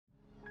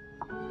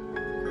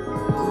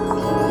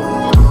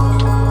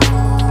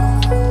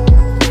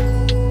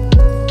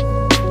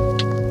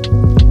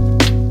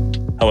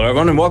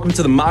everyone, and welcome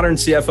to the Modern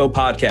CFO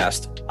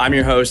Podcast. I'm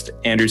your host,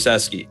 Andrew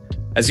Seski.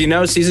 As you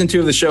know, season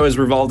 2 of the show is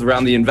revolved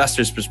around the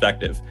investor's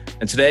perspective.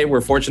 And today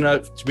we're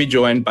fortunate to be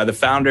joined by the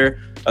founder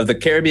of the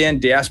Caribbean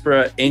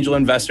Diaspora Angel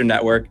Investor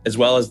Network, as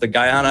well as the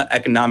Guyana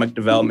Economic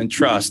Development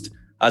Trust,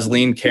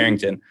 Oslene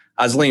Carrington.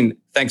 Oslene,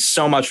 thanks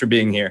so much for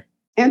being here.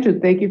 Andrew,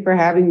 thank you for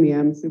having me.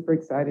 I'm super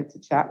excited to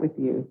chat with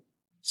you.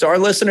 So our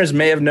listeners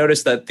may have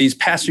noticed that these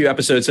past few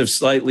episodes have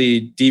slightly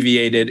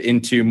deviated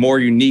into more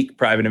unique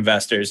private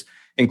investors,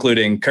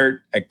 including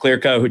Kurt at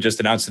Clearco, who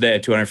just announced today a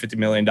 $250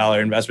 million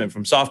investment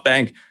from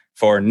SoftBank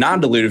for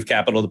non-dilutive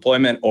capital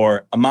deployment,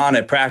 or Aman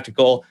at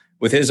Practical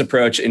with his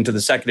approach into the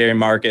secondary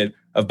market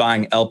of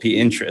buying LP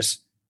interests.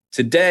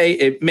 Today,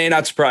 it may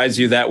not surprise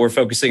you that we're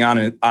focusing on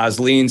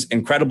Oslene's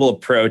incredible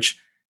approach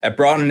at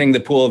broadening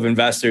the pool of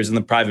investors in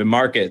the private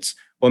markets.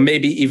 Well,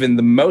 maybe even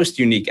the most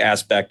unique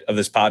aspect of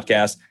this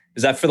podcast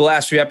is that for the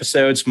last few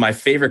episodes, my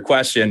favorite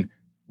question,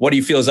 what do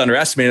you feel is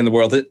underestimated in the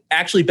world, has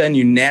actually been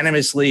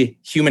unanimously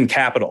human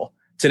capital.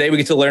 Today, we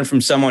get to learn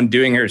from someone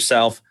doing it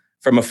herself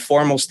from a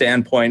formal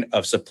standpoint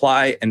of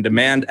supply and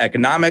demand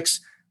economics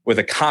with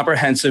a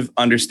comprehensive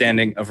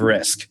understanding of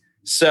risk.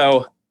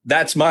 So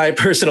that's my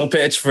personal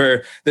pitch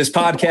for this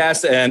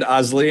podcast. And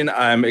Oslene,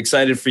 I'm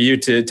excited for you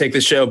to take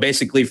the show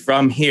basically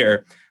from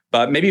here.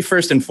 But maybe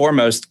first and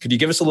foremost, could you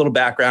give us a little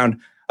background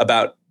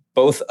about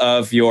both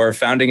of your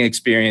founding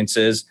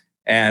experiences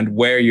and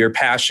where your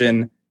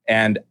passion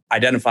and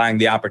identifying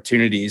the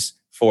opportunities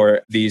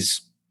for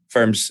these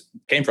firms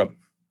came from?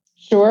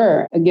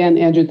 Sure. Again,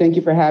 Andrew, thank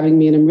you for having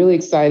me. And I'm really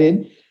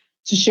excited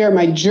to share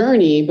my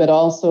journey, but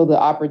also the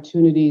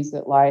opportunities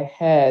that lie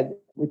ahead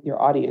with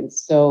your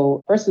audience.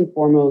 So first and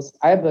foremost,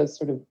 I have a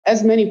sort of,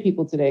 as many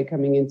people today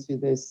coming into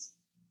this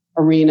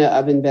arena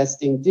of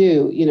investing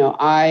do,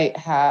 I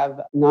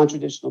have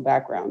non-traditional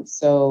background.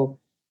 So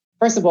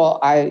first of all,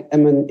 I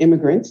am an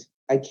immigrant.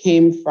 I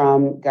came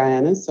from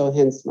Guyana, so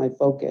hence my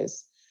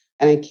focus.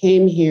 And I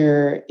came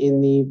here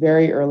in the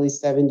very early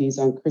 70s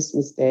on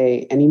Christmas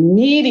Day, and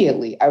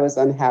immediately I was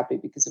unhappy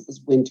because it was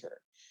winter.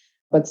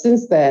 But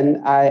since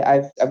then,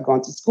 I've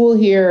gone to school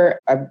here.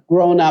 I've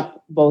grown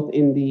up both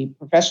in the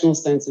professional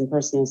sense and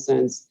personal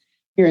sense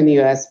here in the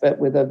US, but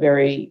with a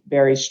very,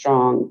 very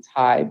strong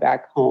tie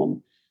back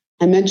home.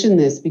 I mention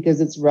this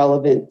because it's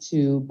relevant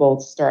to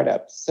both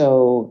startups.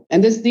 So,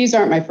 and these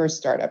aren't my first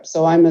startups.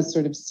 So I'm a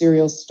sort of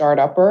serial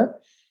startupper,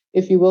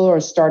 if you will, or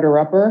a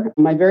starter-upper.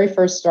 My very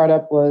first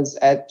startup was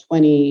at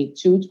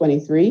 22,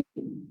 23,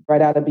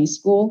 right out of B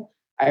school.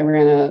 I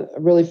ran a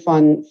really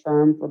fun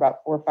firm for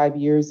about 4 or 5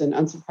 years. And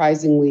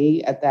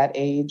unsurprisingly, at that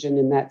age and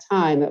in that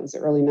time, that was the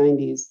early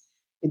 90s,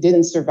 it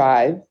didn't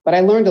survive. But I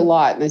learned a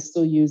lot, and I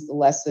still use the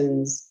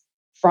lessons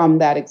from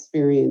that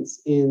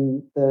experience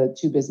in the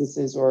 2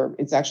 businesses, or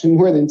it's actually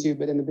more than 2,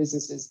 but in the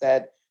businesses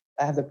that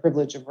I have the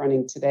privilege of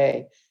running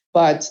today.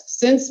 But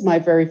since my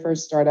very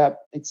first startup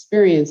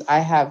experience, I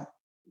have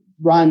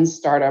run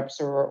startups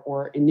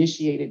or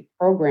initiated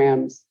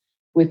programs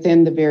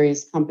within the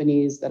various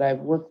companies that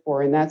I've worked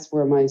for. And that's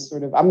where my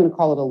sort of, I'm going to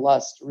call it a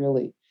lust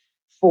really,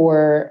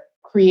 for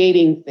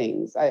creating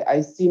things.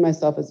 I see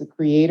myself as a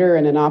creator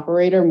and an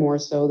operator more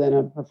so than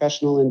a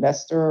professional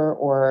investor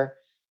or,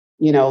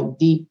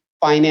 deep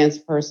finance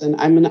person.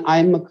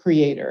 I'm a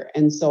creator.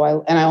 And so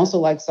I also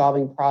like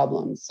solving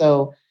problems.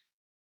 So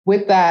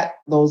with that,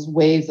 those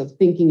ways of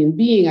thinking and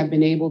being, I've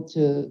been able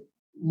to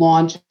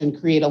launch and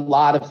create a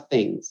lot of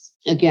things,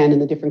 again, in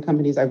the different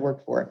companies I've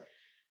worked for.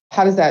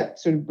 How does that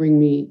sort of bring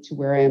me to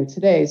where I am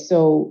today?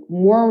 So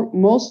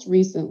most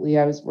recently,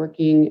 I was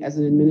working as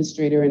an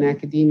administrator in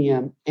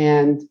academia,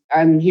 and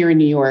I'm here in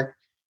New York.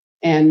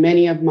 And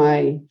many of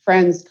my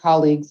friends,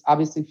 colleagues,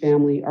 obviously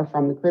family, are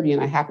from the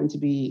Caribbean. I happen to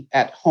be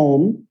at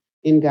home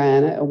in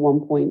Guyana at one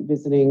point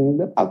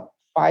visiting about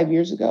 5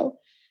 years ago,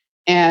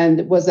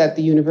 and was at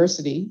the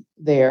university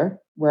there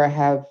where I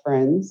have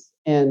friends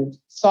and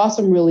saw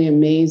some really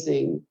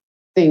amazing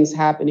things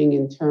happening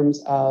in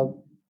terms of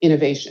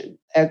innovation.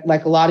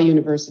 Like a lot of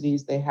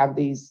universities, they have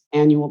these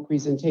annual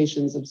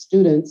presentations of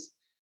students,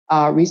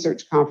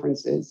 research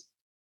conferences.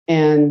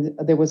 And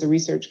there was a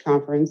research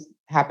conference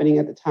happening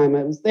at the time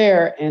I was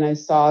there, and I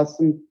saw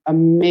some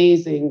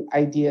amazing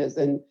ideas.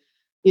 And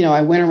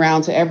I went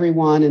around to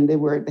everyone, and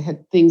they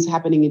had things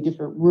happening in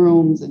different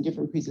rooms and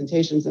different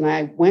presentations. And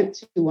I went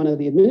to one of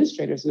the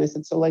administrators and I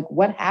said, so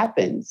what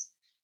happens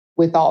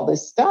with all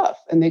this stuff?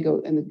 And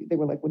they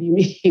were like, what do you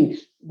mean?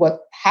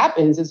 What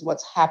happens is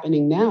what's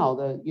happening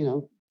now.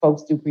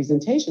 Folks do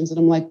presentations. And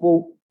I'm like,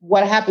 well,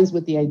 what happens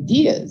with the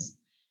ideas?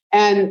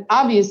 And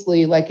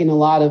obviously, like in a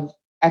lot of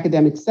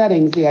academic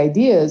settings, the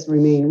ideas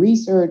remain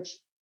research.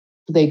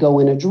 They go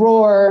in a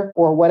drawer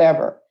or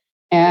whatever.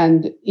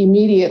 And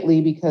immediately,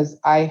 because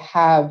I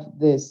have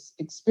this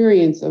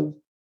experience of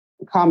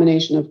a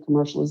combination of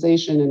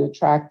commercialization and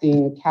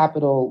attracting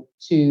capital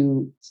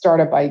to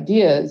startup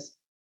ideas,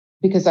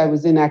 because I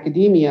was in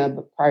academia,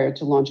 but prior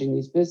to launching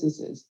these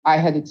businesses, I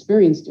had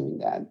experience doing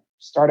that,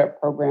 startup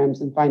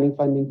programs and finding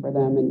funding for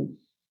them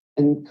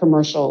and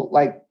commercial,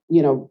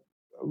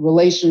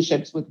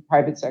 relationships with the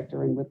private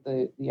sector and with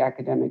the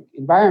academic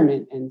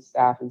environment and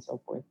staff and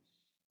so forth.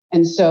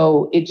 And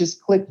so it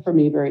just clicked for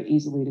me very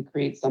easily to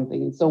create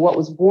something. And so what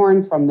was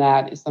born from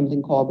that is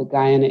something called the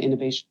Guyana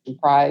Innovation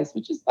Prize,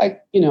 which is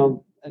like, an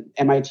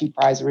MIT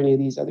prize or any of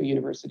these other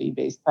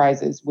university-based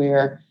prizes,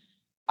 where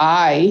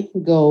I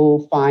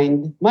go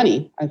find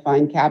money. I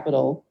find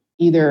capital,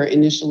 either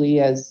initially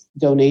as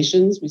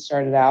donations. We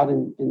started out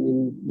and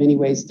in many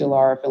ways still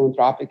are a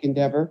philanthropic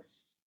endeavor,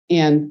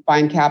 and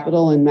find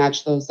capital and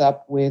match those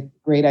up with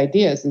great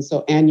ideas. And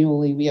so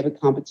annually we have a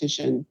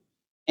competition,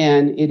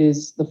 and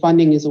the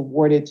funding is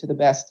awarded to the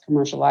best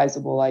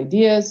commercializable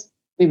ideas.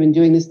 We've been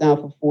doing this now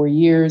for 4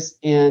 years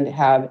and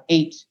have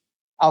 8,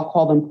 I'll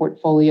call them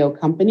portfolio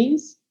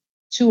companies,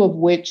 2 of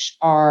which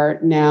are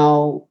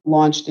now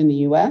launched in the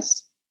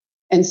US.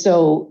 And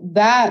so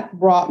that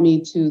brought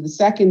me to the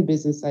second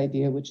business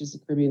idea, which is the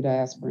Caribbean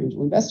Diaspora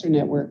Angel Investor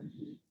Network,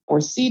 or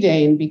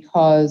CDAIN,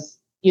 because,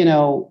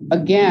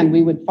 again,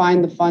 we would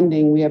find the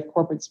funding. We have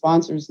corporate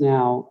sponsors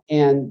now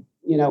and,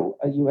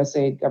 a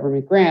USAID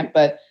government grant.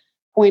 But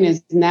point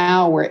is,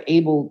 now we're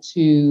able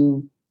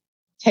to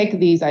take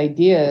these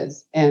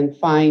ideas and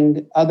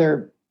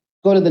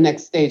go to the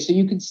next stage. So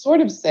you could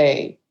sort of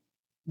say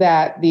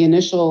that the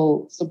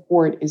initial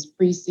support is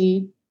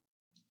pre-seed,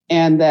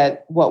 and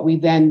that what we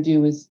then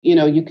do is,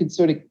 you could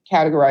sort of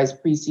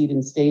categorize pre-seed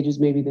in stages.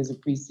 Maybe there's a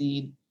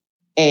pre-seed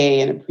A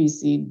and a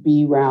pre-seed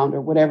B round, or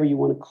whatever you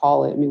want to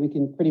call it. I mean, we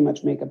can pretty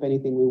much make up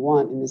anything we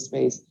want in this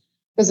space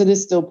because it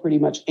is still pretty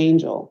much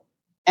angel.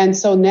 And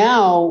so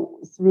now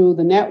through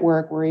the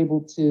network, we're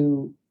able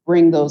to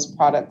bring those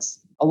products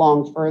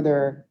along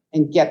further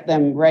and get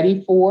them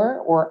ready for,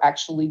 or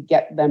actually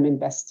get them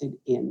invested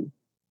in.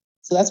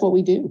 So that's what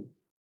we do.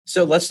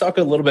 So let's talk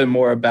a little bit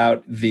more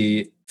about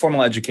the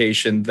formal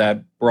education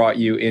that brought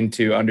you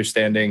into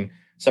understanding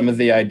some of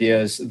the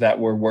ideas that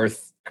were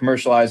worth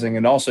commercializing,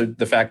 and also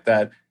the fact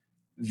that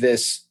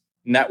this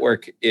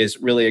network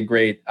is really a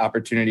great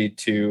opportunity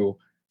to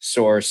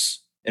source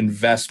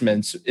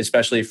investments,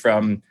 especially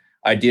from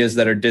ideas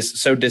that are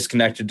so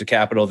disconnected to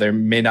capital. There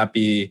may not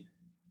be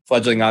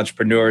fledgling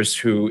entrepreneurs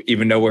who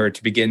even know where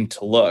to begin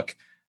to look.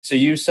 So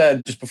you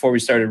said just before we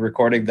started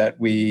recording that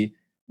we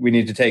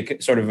need to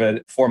take sort of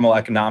a formal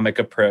economic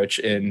approach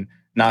in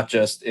not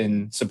just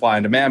in supply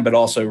and demand, but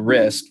also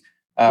risk.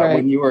 Right.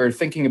 When you were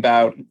thinking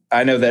about,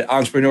 I know that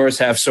entrepreneurs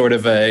have sort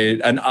of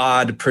an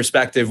odd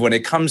perspective when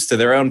it comes to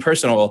their own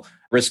personal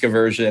risk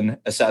aversion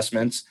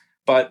assessments.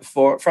 But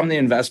from the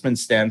investment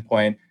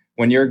standpoint,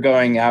 when you're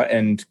going out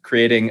and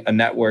creating a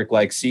network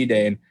like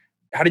CDAIN,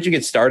 how did you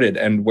get started,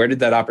 and where did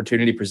that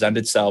opportunity present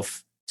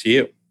itself to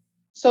you?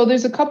 So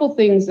there's a couple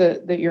things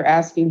that you're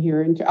asking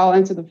here, and I'll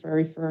answer the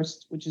very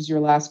first, which is your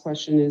last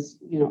question, is,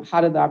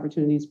 how did the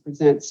opportunities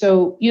present?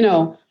 So,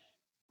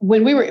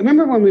 when we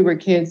were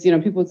kids,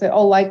 people would say,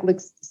 oh, like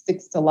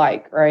sticks to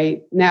like,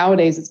 right?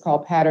 Nowadays it's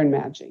called pattern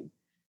matching.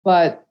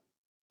 But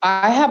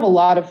I have a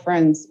lot of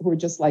friends who are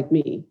just like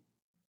me.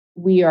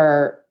 We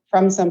are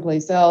from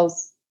someplace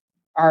else.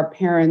 Our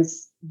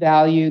parents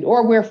valued,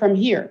 or we're from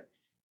here,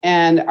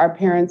 and our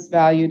parents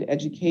valued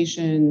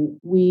education.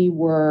 We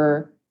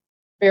were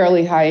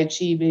fairly high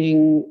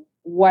achieving,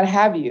 what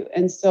have you.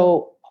 And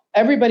so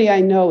everybody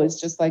I know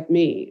is just like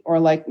me, or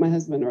like my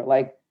husband, or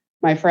like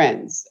my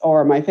friends,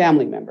 or my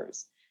family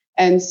members.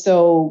 And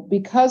so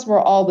because we're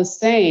all the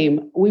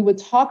same, we would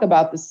talk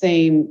about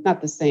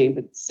not the same,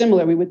 but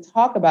similar. We would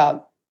talk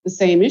about the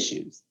same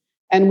issues,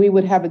 and we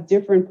would have a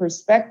different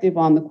perspective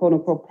on the quote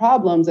unquote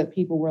problems that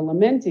people were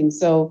lamenting.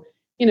 So,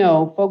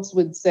 folks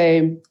would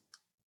say,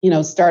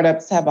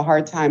 startups have a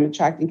hard time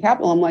attracting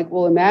capital. I'm like,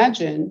 well,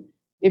 imagine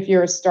if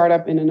you're a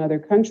startup in another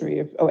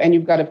country, and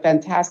you've got a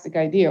fantastic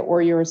idea,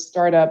 or you're a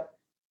startup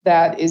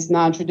that is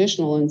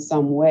non-traditional in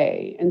some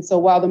way. And so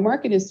while the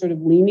market is sort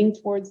of leaning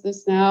towards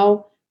this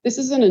now, this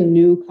isn't a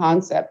new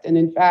concept. And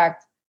in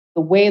fact,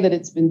 the way that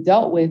it's been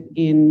dealt with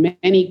in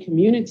many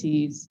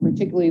communities,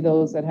 particularly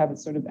those that have a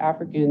sort of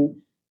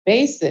African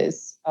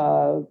basis,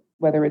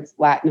 whether it's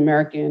Latin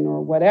American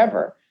or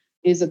whatever,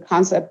 is a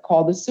concept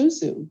called the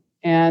susu.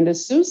 And a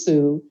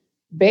susu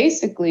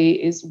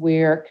basically is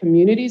where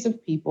communities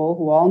of people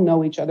who all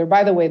know each other.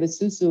 By the way, the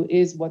susu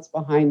is what's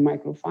behind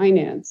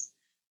microfinance,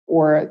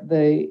 or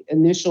the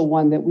initial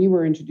one that we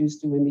were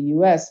introduced to in the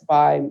US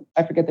by,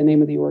 I forget the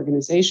name of the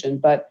organization,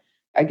 but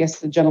I guess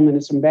the gentleman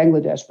is from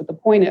Bangladesh. But the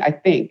point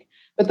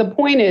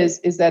is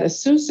that a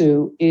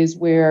susu is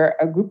where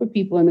a group of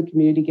people in the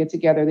community get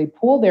together, they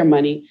pool their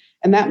money,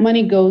 and that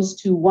money goes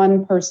to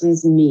one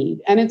person's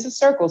need. And it's a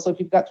circle. So if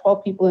you've got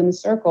 12 people in the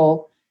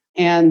circle,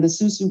 and the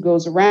susu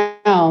goes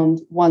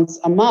around once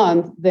a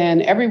month,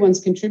 then everyone's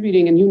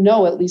contributing. And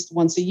at least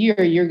once a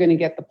year, you're going to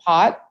get the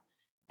pot,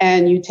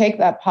 and you take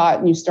that pot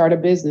and you start a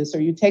business,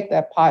 or you take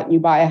that pot and you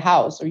buy a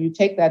house, or you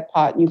take that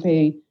pot and you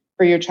pay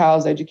for your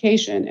child's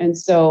education. And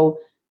so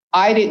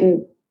I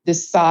didn't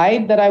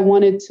decide that I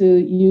wanted to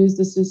use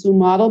the susu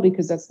model,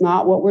 because that's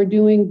not what we're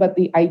doing. But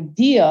the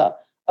idea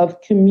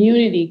of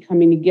community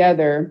coming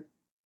together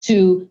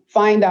to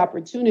find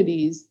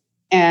opportunities,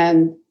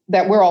 and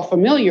that we're all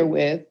familiar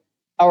with,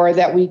 or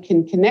that we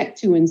can connect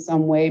to in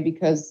some way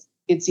because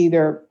it's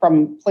either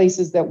from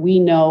places that we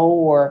know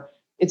or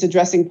it's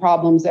addressing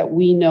problems that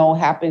we know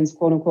happens,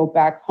 quote unquote,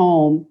 back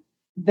home,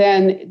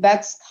 then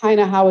that's kind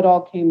of how it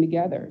all came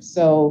together.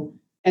 So,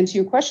 and to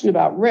your question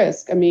about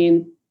risk, I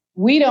mean,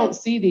 we don't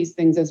see these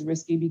things as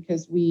risky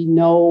because we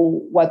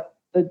know what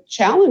the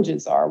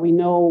challenges are. We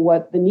know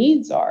what the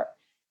needs are.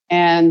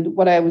 And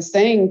what I was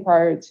saying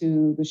prior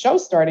to the show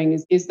starting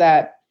is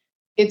that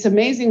it's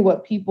amazing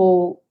what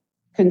people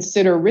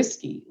consider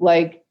risky.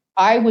 Like,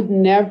 I would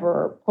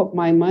never put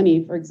my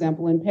money, for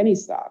example, in penny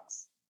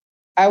stocks.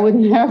 I would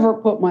never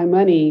put my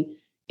money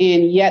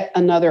in yet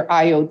another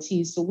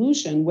IoT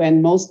solution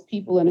when most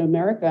people in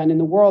America and in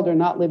the world are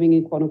not living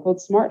in quote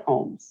unquote smart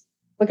homes.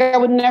 Like, I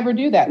would never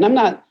do that. And I'm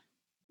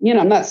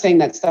not saying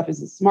that stuff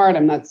isn't smart.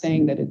 I'm not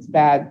saying that it's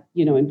bad,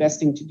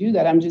 investing to do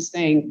that. I'm just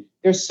saying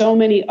there's so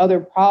many other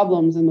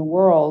problems in the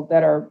world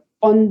that are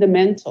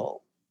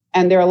fundamental.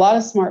 And there are a lot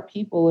of smart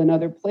people in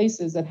other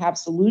places that have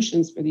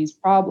solutions for these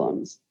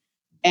problems.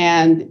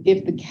 And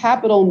if the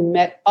capital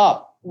met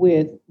up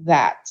with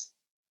that,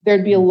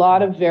 there'd be a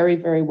lot of very,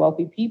 very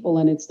wealthy people.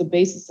 And it's the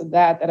basis of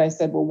that I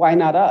said, well, why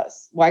not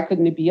us? Why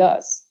couldn't it be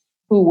us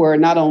who were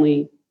not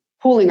only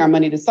pooling our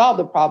money to solve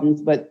the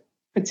problems, but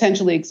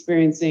potentially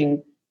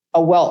experiencing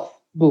a wealth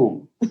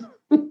boom?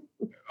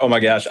 Oh my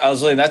gosh,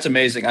 Oslene, that's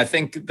amazing. I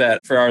think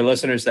that for our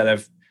listeners that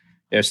have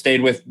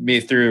stayed with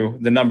me through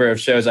the number of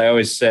shows, I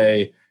always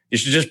say you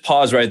should just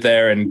pause right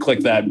there and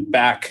click that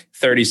back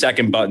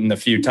 30-second button a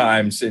few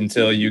times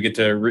until you get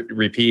to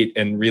repeat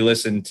and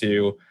re-listen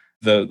to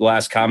the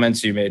last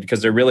comments you made,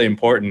 because they're really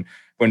important.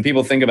 When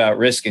people think about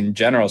risk in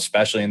general,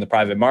 especially in the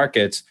private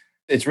markets,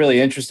 it's really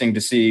interesting to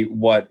see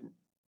what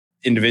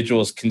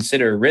individuals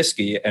consider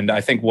risky. And I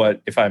think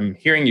if I'm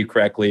hearing you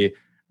correctly,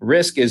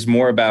 risk is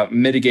more about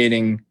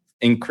mitigating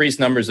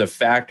increased numbers of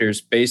factors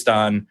based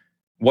on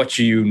what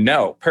you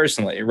know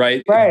personally,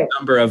 right? Right. The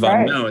number of Right.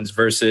 unknowns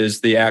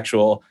versus the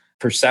actual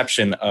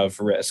perception of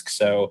risk.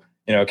 So,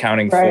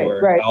 accounting Right.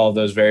 for Right. all of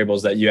those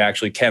variables that you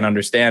actually can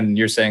understand. And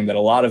you're saying that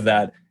a lot of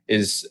that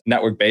is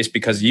network-based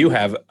because you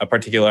have a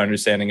particular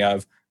understanding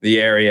of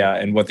the area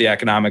and what the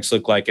economics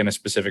look like in a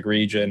specific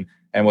region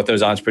and what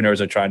those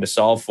entrepreneurs are trying to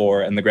solve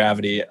for and the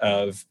gravity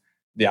of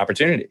the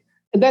opportunity.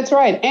 That's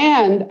right.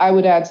 And I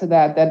would add to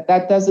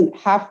that doesn't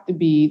have to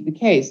be the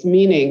case,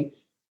 meaning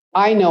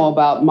I know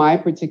about my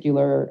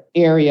particular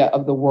area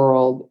of the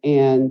world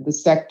and the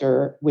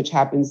sector, which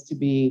happens to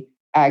be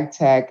ag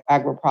tech,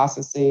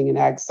 agro-processing, and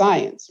ag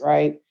science,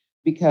 right?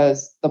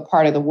 Because the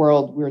part of the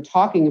world we're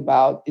talking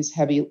about is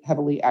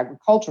heavily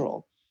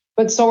agricultural.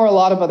 But so are a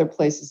lot of other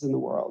places in the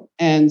world.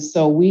 And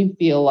so we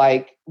feel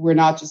like we're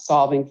not just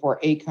solving for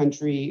a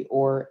country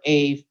or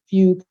a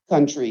few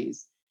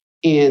countries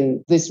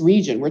in this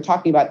region. We're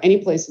talking about any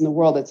place in the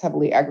world that's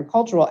heavily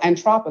agricultural and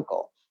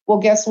tropical. Well,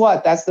 guess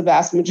what? That's the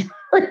vast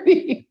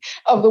majority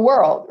of the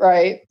world,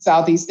 right?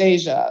 Southeast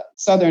Asia,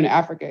 Southern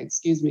Africa,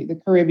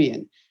 the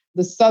Caribbean.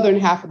 The southern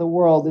half of the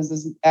world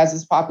is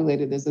as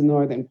populated as the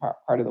northern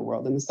part of the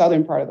world, and the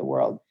southern part of the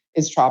world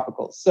is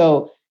tropical.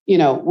 So,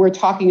 we're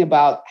talking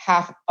about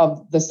half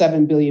of the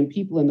 7 billion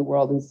people in the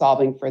world and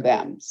solving for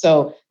them.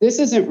 So this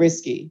isn't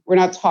risky. We're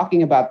not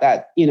talking about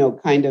that,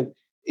 kind of,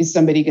 is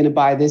somebody going to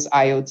buy this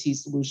IoT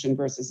solution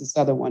versus this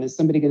other one? Is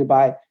somebody going to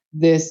buy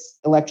this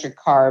electric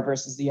car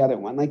versus the other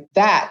one? Like,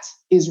 that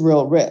is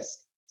real risk.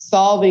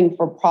 Solving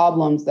for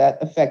problems that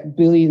affect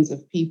billions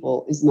of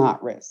people is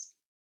not risk.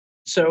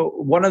 So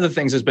one of the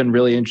things that's been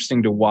really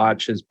interesting to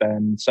watch has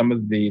been some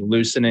of the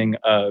loosening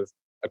of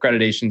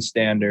accreditation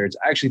standards.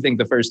 I actually think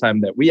the first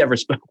time that we ever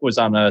spoke was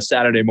on a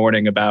Saturday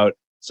morning about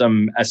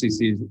some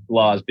SEC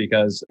laws,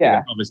 because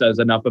it probably says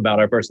enough about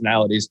our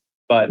personalities.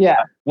 But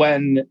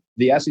when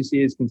the SEC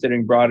is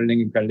considering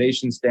broadening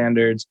accreditation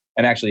standards,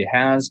 and actually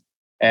has,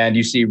 and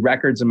you see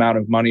records amount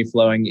of money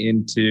flowing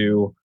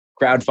into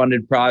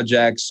crowdfunded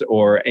projects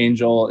or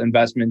angel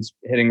investments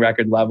hitting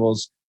record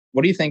levels,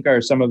 what do you think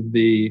are some of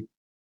the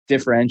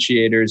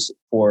differentiators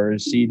for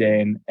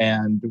CDANE,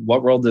 and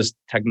what role does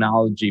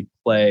technology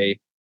play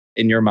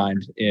in your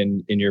mind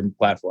in your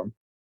platform?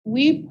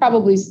 We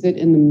probably sit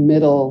in the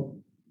middle.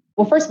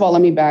 Well, first of all,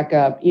 let me back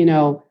up.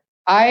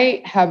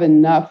 I have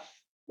enough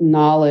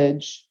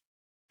knowledge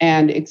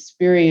and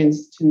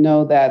experience to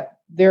know that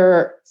there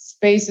are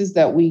spaces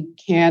that we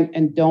can't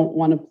and don't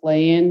want to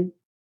play in,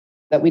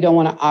 that we don't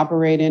want to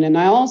operate in. And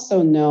I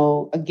also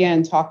know,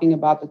 again, talking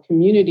about the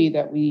community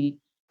that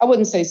I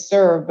wouldn't say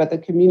serve, but the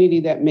community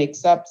that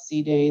makes up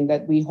CDANE,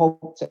 that we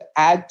hope to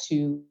add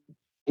to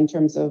in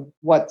terms of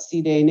what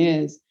CDANE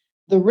is.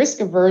 The risk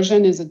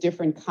aversion is a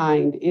different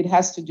kind. It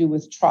has to do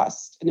with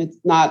trust, and it's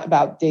not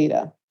about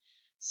data.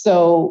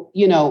 So,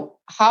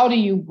 how do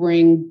you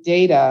bring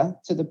data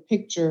to the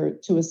picture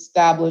to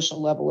establish a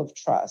level of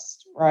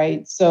trust,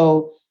 right?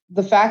 So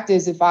the fact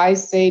is, if I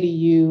say to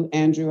you,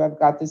 Andrew, I've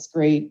got this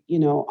great,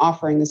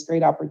 offering, this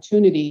great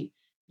opportunity,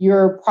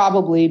 you're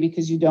probably,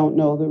 because you don't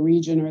know the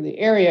region or the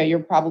area, you're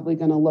probably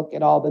going to look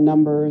at all the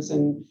numbers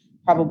and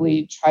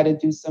probably try to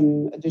do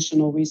some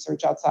additional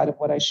research outside of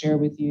what I share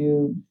with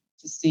you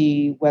to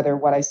see whether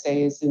what I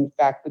say is in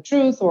fact the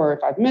truth or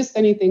if I've missed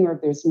anything or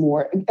if there's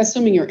more,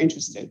 assuming you're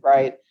interested,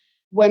 right?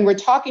 When we're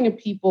talking to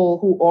people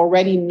who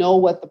already know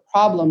what the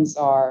problems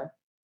are,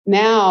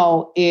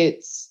 now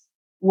it's,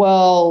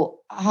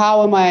 well,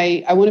 how am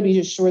I want to be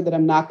assured that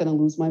I'm not going to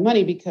lose my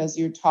money because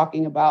you're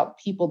talking about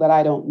people that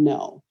I don't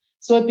know.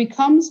 So it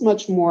becomes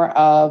much more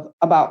of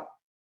about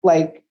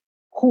like,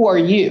 who are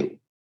you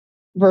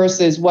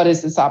versus what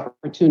is this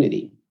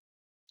opportunity?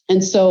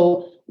 And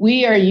so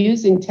we are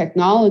using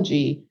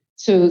technology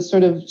to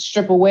sort of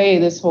strip away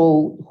this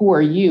whole, who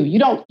are you?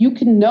 You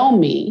can know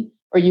me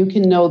or you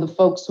can know the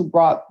folks who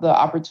brought the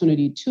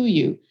opportunity to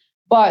you.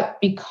 But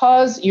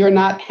because you're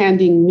not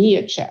handing me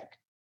a check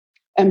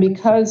and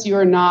because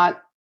you're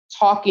not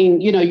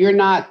talking, you're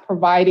not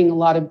providing a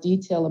lot of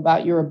detail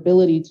about your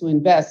ability to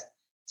invest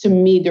to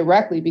me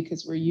directly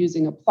because we're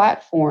using a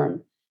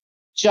platform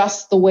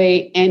just the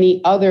way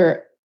any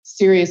other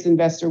serious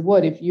investor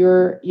would. If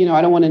you're,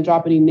 I don't want to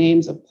drop any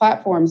names of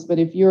platforms, but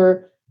if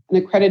you're an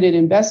accredited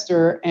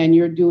investor and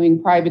you're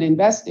doing private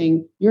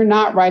investing, you're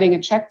not writing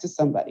a check to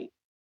somebody.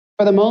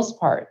 For the most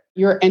part,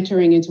 you're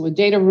entering into a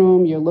data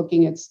room, you're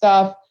looking at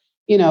stuff,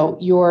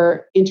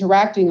 you're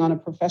interacting on a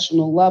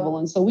professional level.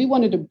 And so we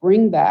wanted to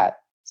bring that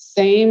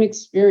same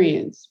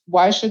experience.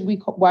 Why should we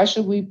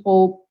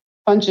pull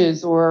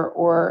punches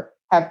or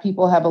have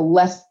people have a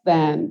less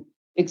than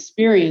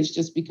experience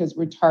just because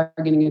we're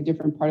targeting a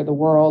different part of the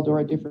world or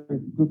a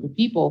different group of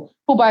people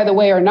who, by the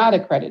way, are not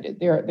accredited.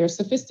 They're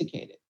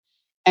sophisticated.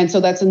 And so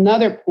that's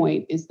another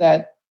point, is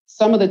that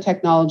some of the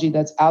technology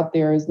that's out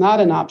there is not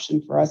an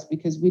option for us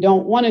because we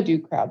don't want to do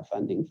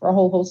crowdfunding for a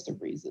whole host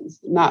of reasons,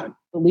 not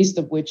the least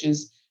of which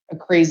is a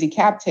crazy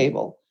cap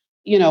table.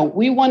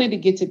 We wanted to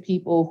get to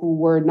people who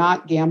were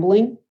not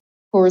gambling,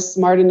 who are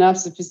smart enough,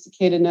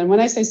 sophisticated. And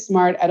when I say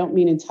smart, I don't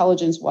mean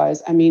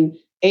intelligence-wise. I mean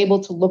able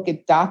to look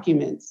at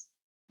documents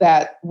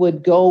that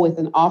would go with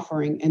an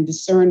offering and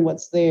discern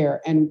what's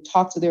there and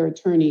talk to their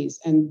attorneys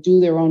and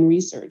do their own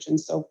research and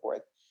so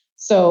forth.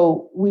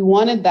 So we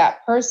wanted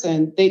that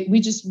person. We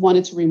just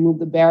wanted to remove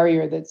the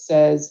barrier that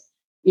says,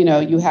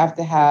 you have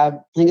to have, I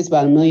think it's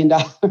about $1 million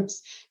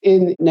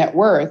in net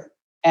worth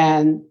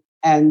and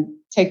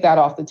take that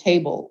off the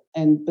table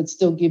but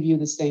still give you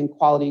the same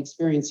quality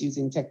experience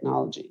using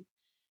technology.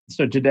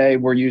 So today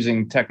we're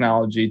using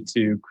technology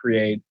to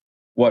create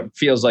what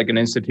feels like an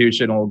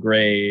institutional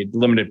grade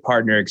limited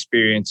partner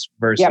experience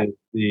versus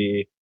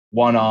the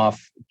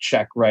one-off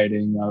check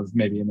writing of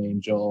maybe an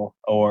angel,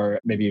 or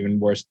maybe even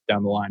worse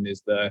down the line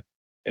is the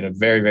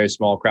very, very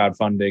small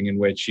crowdfunding in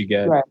which you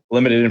get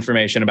limited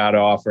information about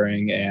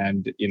offering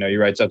and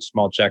you write such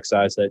small check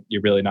size that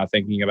you're really not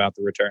thinking about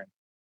the return.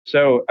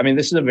 So,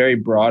 this is a very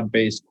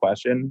broad-based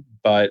question,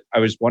 but I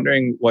was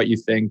wondering what you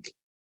think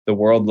the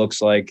world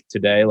looks like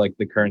today, like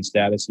the current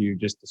status you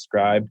just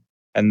described,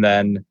 and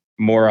then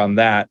more on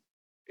that.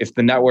 If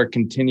the network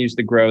continues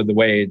to grow the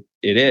way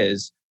it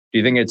is, do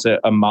you think it's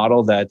a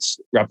model that's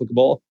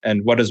replicable?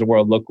 And what does the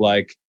world look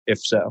like if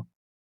so?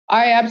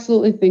 I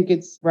absolutely think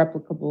it's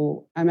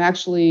replicable. I'm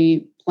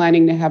actually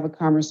planning to have a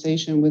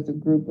conversation with a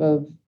group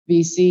of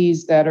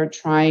VCs that are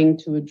trying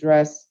to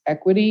address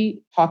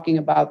equity, talking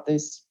about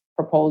this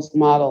proposed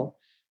model,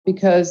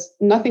 because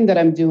nothing that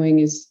I'm doing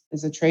is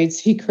a trade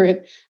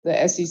secret.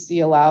 The SEC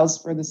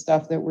allows for the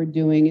stuff that we're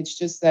doing. It's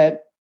just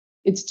that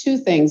it's two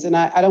things. And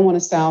I don't want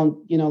to sound,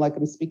 like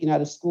I'm speaking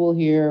out of school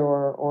here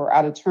or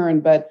out of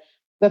turn, but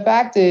the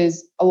fact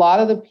is a lot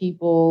of the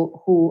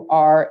people who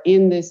are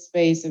in this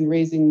space and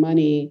raising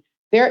money,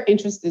 their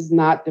interest is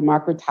not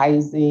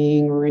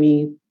democratizing or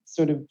any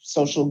sort of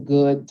social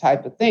good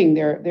type of thing.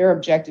 Their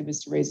objective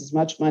is to raise as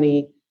much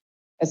money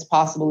as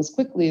possible, as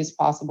quickly as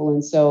possible.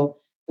 And so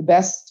the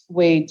best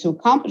way to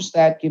accomplish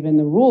that, given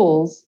the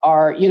rules,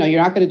 are,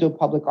 you're not going to do a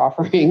public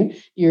offering.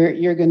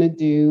 You're going to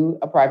do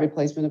a private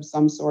placement of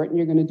some sort, and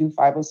you're going to do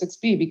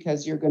 506B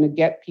because you're going to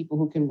get people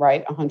who can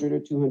write $100,000 or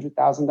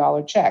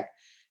 $200,000 check.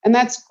 And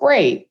that's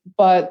great.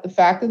 But the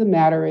fact of the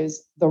matter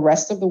is the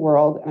rest of the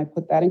world, and I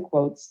put that in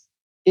quotes,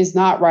 is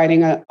not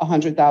writing a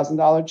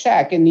 $100,000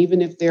 check. And even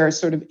if they're a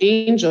sort of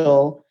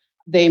angel,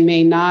 they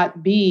may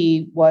not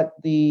be what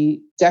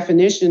the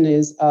definition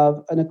is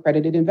of an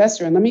accredited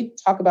investor. And let me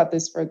talk about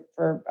this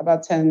for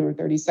about 10 or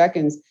 30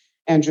 seconds,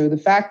 Andrew. The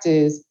fact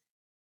is,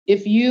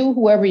 if you,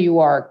 whoever you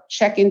are,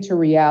 check into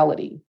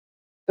reality,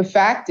 the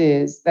fact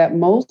is that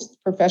most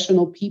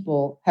professional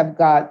people have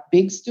got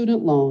big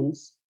student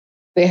loans,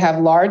 they have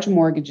large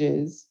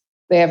mortgages,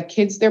 they have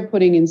kids they're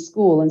putting in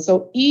school. And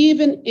so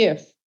even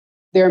if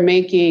they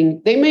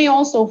may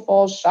also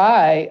fall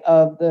shy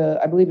of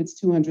I believe it's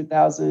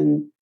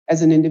 200,000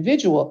 as an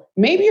individual.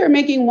 Maybe you're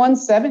making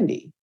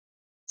 170.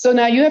 So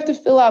now you have to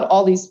fill out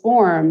all these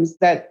forms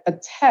that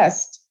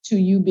attest to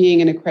you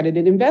being an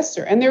accredited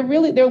investor. And they're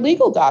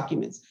legal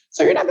documents.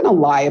 So you're not going to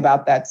lie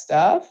about that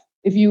stuff.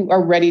 If you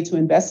are ready to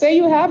invest, say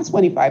you have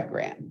 25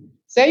 grand,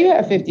 say you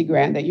have 50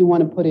 grand that you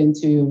want to put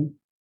into,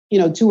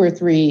 2 or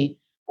 3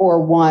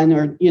 or 1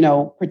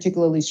 or,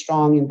 particularly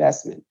strong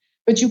investment,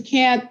 but you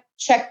can't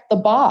check the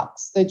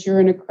box that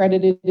you're an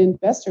accredited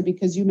investor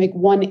because you make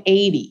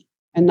 180.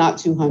 and not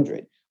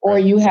 200. Or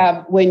you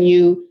have, when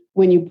you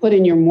put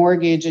in your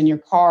mortgage and your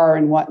car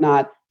and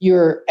whatnot,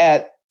 you're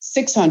at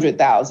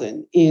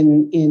 600,000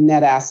 in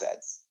net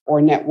assets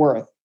or net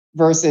worth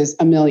versus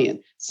 $1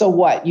 million. So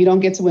what? You don't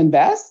get to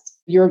invest?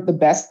 You're the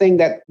best thing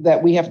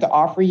that we have to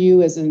offer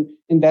you as an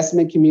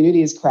investment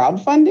community is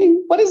crowdfunding?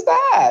 What is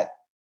that?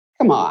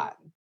 Come on.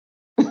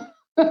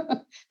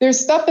 There's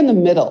stuff in the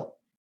middle.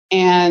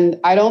 And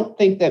I don't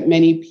think that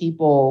many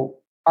people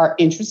are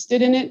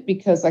interested in it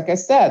because, like I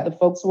said, the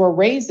folks who are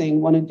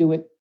raising want to do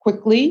it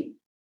quickly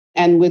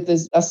and with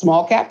a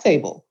small cap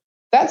table.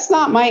 That's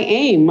not my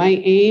aim.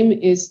 My aim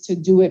is to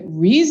do it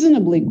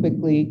reasonably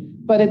quickly,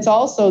 but it's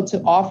also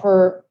to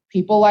offer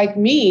people like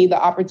me the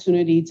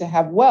opportunity to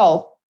have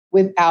wealth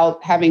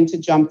without having to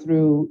jump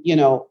through,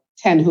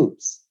 10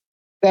 hoops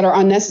that are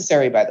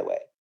unnecessary, by the way.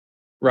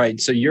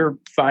 Right. So you're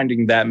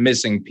finding that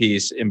missing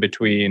piece in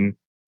between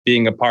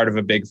being a part of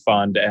a big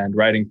fund and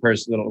writing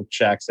personal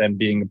checks and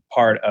being a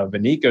part of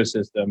an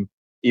ecosystem,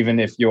 even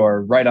if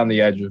you're right on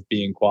the edge of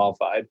being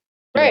qualified.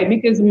 Right.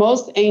 Because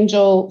most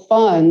angel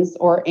funds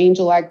or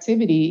angel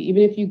activity,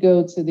 even if you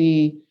go to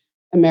the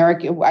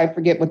American, I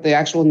forget what the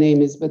actual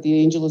name is, but the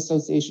Angel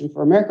Association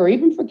for America, or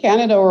even for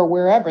Canada or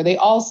wherever, they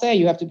all say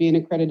you have to be an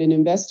accredited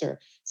investor.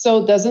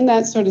 So doesn't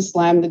that sort of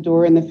slam the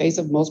door in the face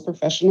of most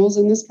professionals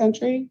in this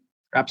country?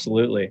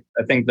 Absolutely.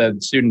 I think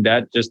that student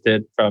debt just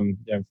hit from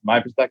my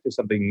perspective,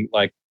 something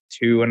like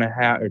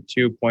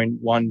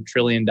 $2.1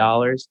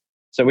 trillion.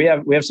 So we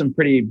have some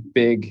pretty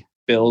big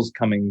bills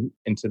coming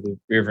into the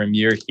rearview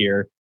mirror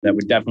here that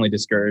would definitely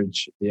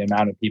discourage the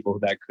amount of people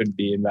that could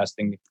be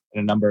investing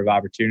in a number of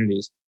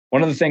opportunities.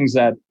 One of the things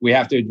that we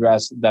have to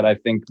address that I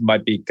think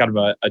might be kind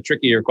of a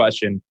trickier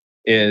question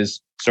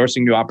is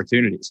sourcing new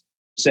opportunities.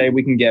 Say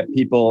we can get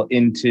people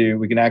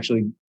we can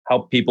actually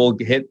help people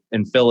hit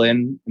and fill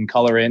in and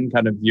color in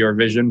kind of your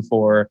vision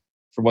for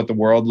what the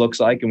world looks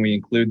like, and we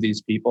include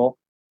these people.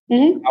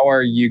 Mm-hmm. How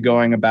are you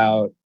going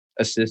about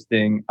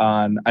assisting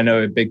on, I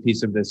know a big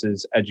piece of this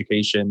is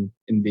education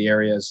in the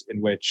areas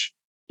in which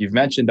you've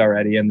mentioned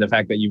already, and the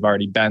fact that you've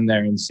already been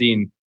there and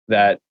seen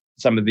that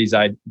some of these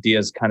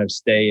ideas kind of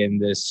stay in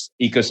this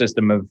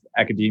ecosystem of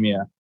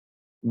academia.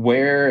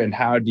 Where and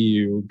how do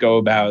you go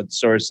about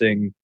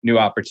sourcing new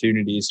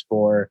opportunities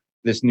for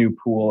this new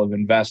pool of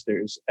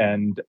investors?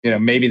 And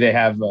maybe they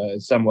have a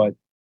somewhat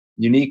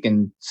unique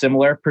and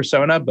similar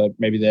persona, but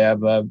maybe they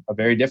have a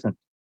very different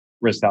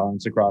risk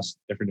tolerance across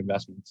different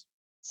investments.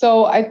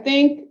 So I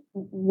think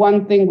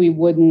one thing we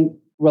wouldn't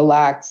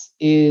relax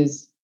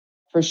is,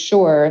 for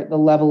sure, the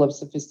level of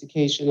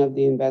sophistication of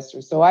the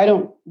investor. So I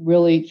don't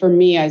really, for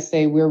me, I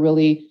say we're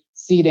really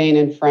seed aid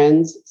and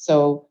friends.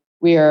 So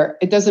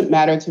it doesn't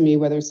matter to me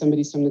whether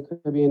somebody's from the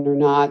Caribbean or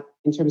not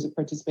in terms of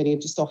participating.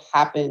 It just so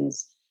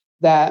happens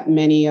that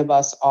many of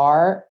us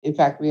are. In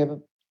fact, we have a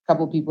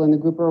couple of people in the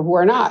group who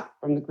are not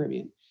from the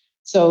Caribbean.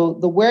 So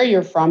the where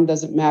you're from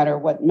doesn't matter.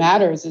 What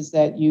matters is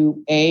that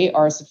you,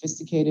 are a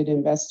sophisticated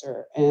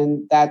investor,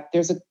 and that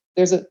there's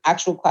an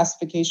actual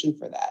classification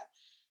for that.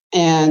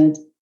 And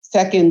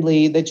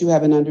secondly, that you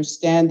have an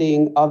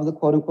understanding of the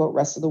quote unquote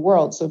rest of the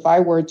world. So if I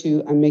were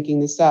to, I'm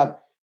making this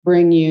up,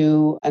 bring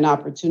you an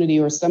opportunity,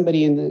 or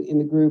somebody in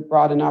the group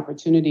brought an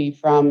opportunity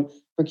from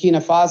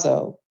Burkina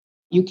Faso,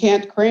 you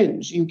can't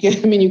cringe. You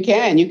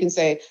can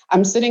say,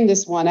 I'm sitting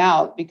this one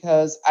out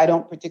because I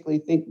don't particularly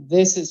think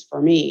this is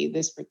for me,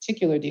 this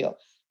particular deal.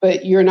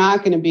 But you're not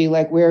going to be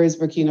like, where is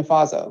Burkina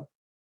Faso?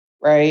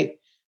 Right?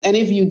 And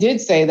if you did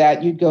say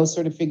that, you'd go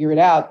sort of figure it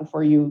out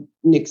before you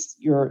nix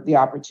the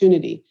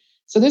opportunity.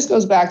 So this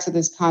goes back to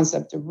this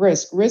concept of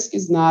risk. Risk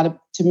is not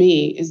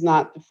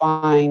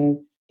defined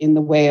in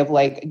the way of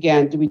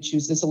again, do we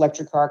choose this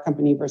electric car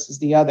company versus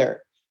the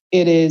other?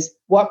 It is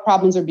what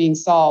problems are being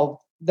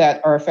solved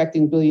that are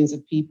affecting billions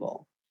of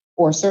people,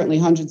 or certainly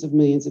hundreds of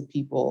millions of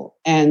people.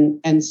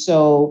 And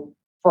so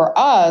for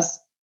us,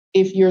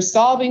 if you're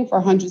solving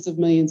for hundreds of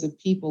millions of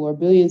people or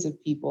billions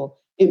of people,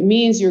 it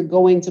means you're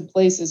going to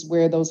places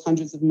where those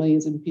hundreds of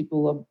millions of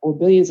people or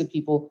billions of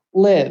people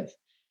live.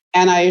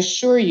 And I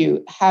assure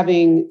you,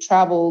 having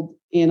traveled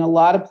in a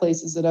lot of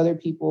places that other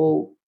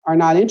people are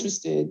not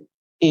interested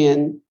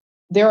in,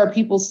 there are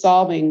people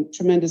solving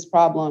tremendous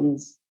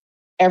problems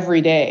every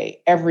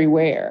day,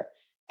 everywhere.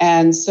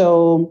 And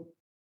so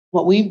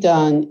what we've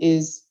done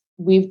is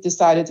we've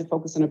decided to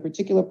focus on a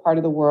particular part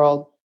of the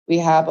world. We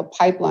have a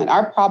pipeline.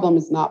 Our problem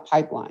is not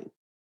pipeline.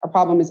 Our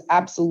problem is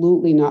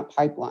absolutely not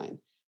pipeline.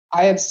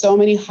 I have so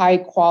many high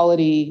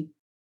quality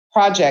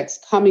projects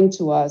coming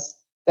to us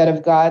that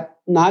have got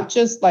not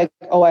just I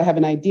have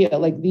an idea.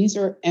 These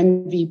are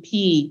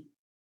MVP,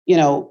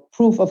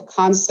 proof of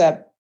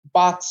concept,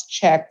 box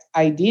checked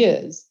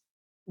ideas.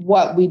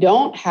 What we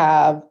don't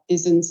have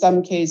is, in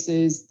some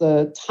cases,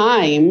 the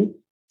time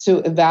to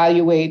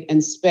evaluate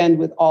and spend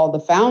with all the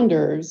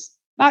founders.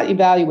 Not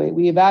evaluate,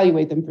 we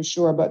evaluate them for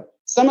sure, but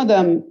some of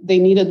them, they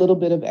need a little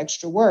bit of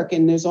extra work,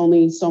 and there's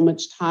only so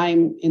much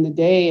time in the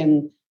day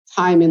and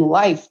time in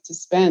life to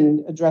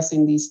spend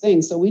addressing these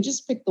things. So we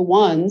just pick the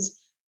ones,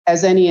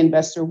 as any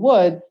investor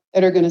would,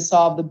 that are going to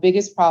solve the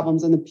biggest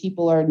problems, and the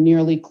people are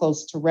nearly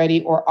close to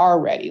ready or are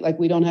ready. Like,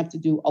 we don't have to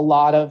do a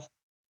lot of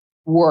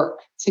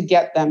work to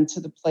get them to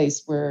the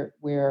place where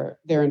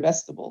they're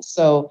investable.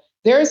 So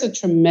there's a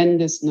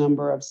tremendous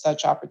number of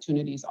such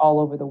opportunities all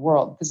over the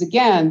world. Because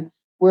again,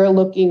 we're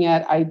looking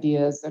at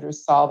ideas that are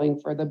solving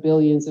for the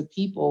billions of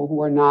people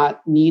who are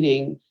not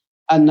needing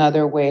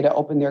another way to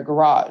open their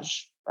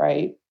garage,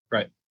 right?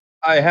 Right.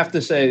 I have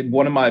to say,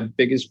 one of my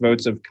biggest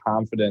votes of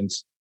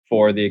confidence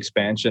for the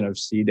expansion of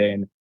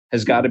CDANE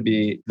has got to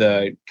be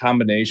the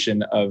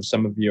combination of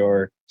some of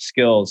your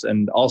skills.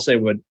 And I'll say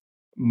what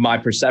my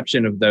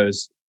perception of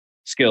those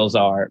skills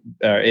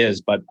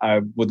is, but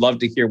I would love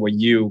to hear what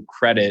you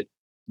credit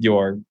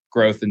your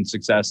growth and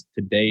success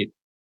to date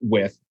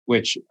with,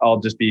 which I'll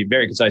just be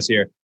very concise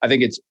here. I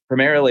think it's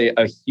primarily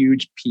a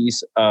huge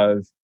piece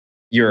of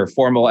your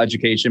formal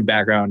education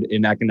background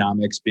in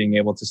economics, being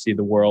able to see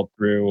the world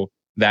through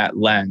that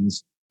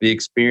lens, the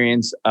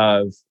experience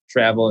of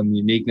travel and the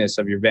uniqueness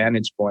of your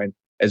vantage point,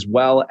 as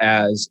well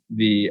as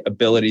the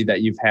ability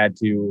that you've had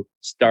to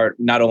start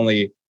not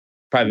only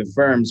private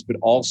firms, but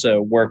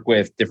also work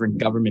with different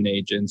government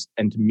agents.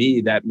 And to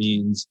me, that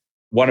means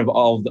one of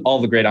all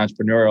the great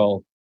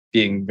entrepreneurial,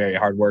 being very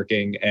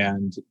hardworking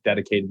and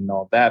dedicated and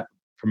all of that,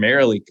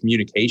 primarily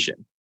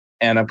communication.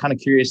 And I'm kind of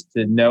curious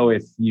to know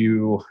if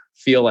you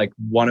feel like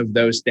one of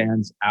those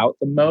stands out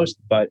the most.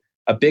 But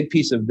a big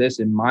piece of this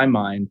in my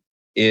mind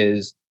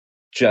is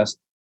just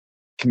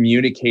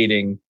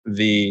communicating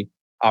the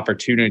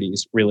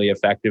opportunities really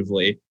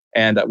effectively.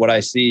 And what I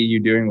see you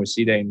doing with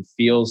CDANE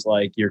feels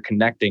like you're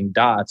connecting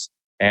dots,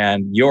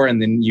 and you're in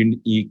the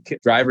unique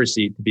driver's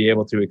seat to be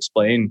able to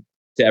explain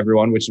to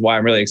everyone, which is why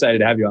I'm really excited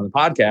to have you on the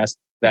podcast,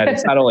 that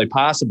it's not only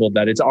possible,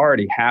 that it's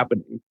already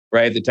happening,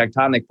 right? The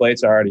tectonic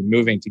plates are already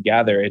moving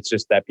together. It's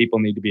just that people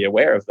need to be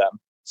aware of them.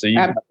 So you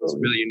have this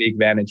really unique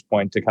vantage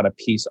point to kind of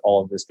piece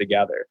all of this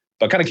together.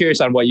 But kind of curious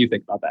on what you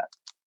think about that.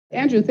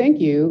 Andrew, thank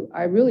you.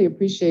 I really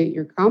appreciate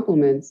your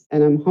compliments,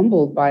 and I'm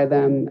humbled by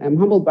them. I'm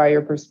humbled by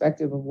your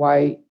perspective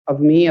of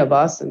me, of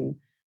us, and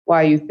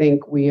why you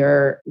think we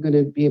are going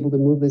to be able to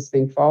move this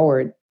thing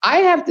forward. I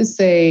have to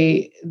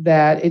say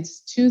that it's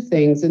two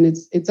things, and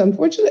it's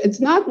unfortunate. It's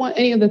not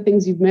any of the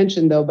things you've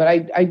mentioned, though, but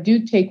I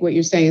do take what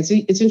you're saying.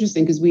 It's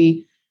interesting because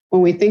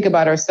when we think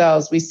about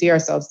ourselves, we see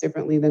ourselves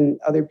differently than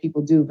other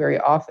people do very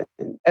often,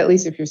 at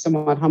least if you're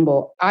somewhat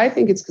humble. I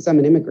think it's because I'm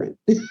an immigrant.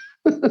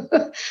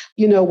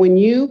 When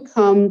you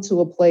come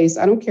to a place,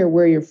 I don't care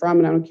where you're from,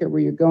 and I don't care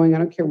where you're going. I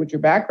don't care what your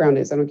background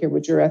is. I don't care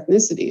what your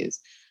ethnicity is.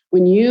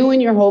 When you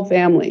and your whole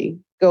family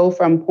go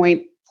from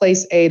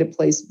place A to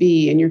place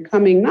B, and you're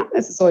coming not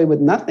necessarily with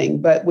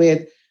nothing, but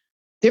with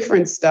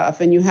different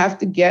stuff, and you have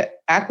to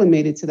get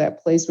acclimated to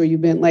that place where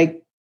you've been.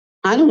 Like,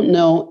 I don't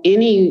know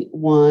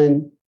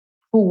anyone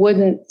who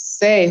wouldn't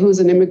say, who's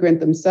an immigrant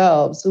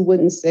themselves, who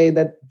wouldn't say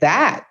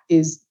that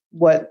is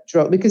what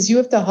drove, because you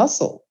have to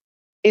hustle.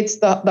 It's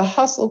the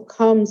hustle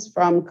comes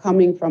from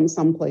coming from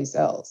someplace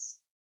else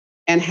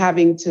and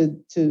having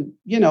to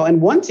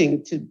and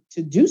wanting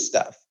to do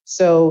stuff.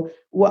 So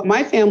what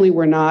my family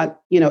were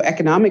not,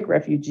 economic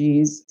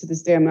refugees. To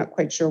this day, I'm not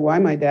quite sure why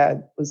my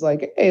dad was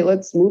like, hey,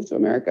 let's move to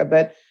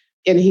America.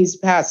 And he's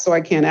passed, so I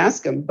can't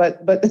ask him.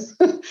 But but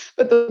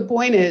the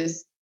point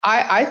is,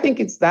 I think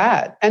it's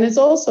that. And it's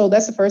also,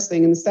 that's the first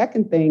thing. And the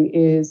second thing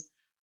is,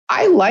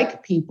 I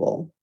like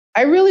people.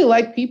 I really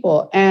like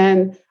people.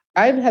 And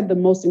I've had the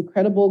most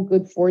incredible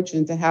good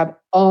fortune to have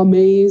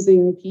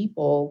amazing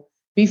people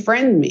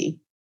befriend me,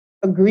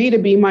 agree to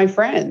be my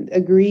friend,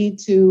 agree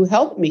to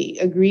help me,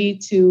 agree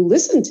to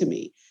listen to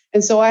me.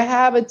 And so I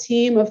have a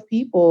team of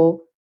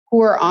people who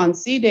are on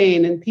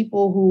CDANE and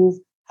people who've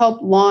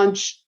helped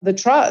launch the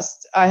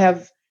trust.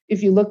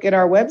 If you look at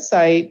our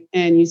website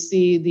and you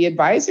see the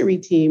advisory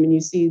team and you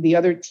see the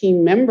other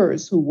team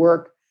members who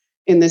work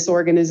in this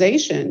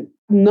organization,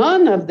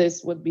 none of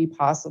this would be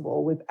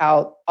possible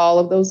without all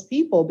of those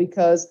people,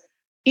 because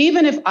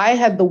even if I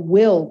had the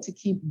will to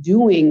keep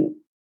doing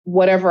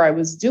whatever I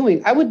was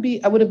doing, I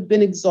would have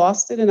been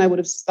exhausted, and I would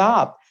have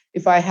stopped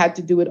if I had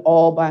to do it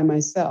all by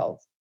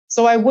myself.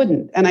 So I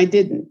wouldn't, and I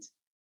didn't.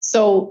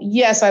 So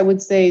yes, I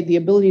would say the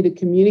ability to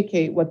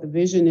communicate what the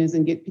vision is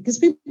because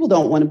people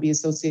don't want to be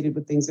associated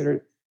with things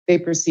that they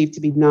perceive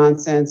to be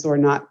nonsense or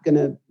not going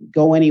to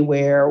go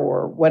anywhere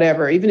or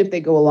whatever, even if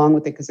they go along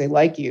with it because they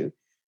like you.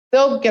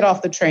 They'll get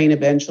off the train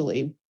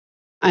eventually.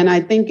 And I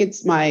think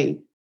it's my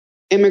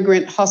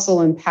immigrant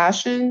hustle and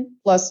passion,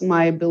 plus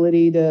my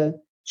ability to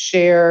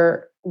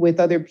share with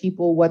other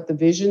people what the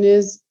vision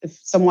is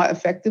somewhat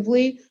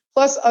effectively,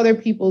 plus other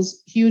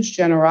people's huge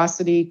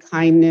generosity,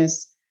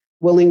 kindness,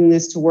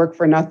 willingness to work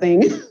for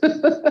nothing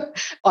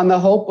on the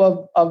hope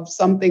of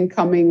something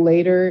coming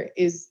later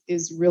is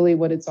really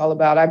what it's all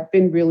about. I've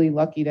been really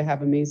lucky to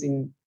have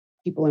amazing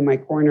people in my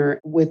corner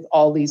with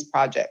all these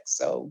projects.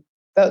 So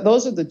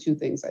those are the two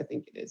things I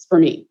think it is for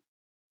me.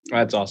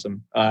 That's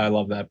awesome. I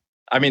love that.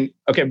 I mean,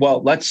 okay,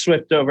 well, let's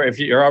shift over. If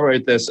you're all right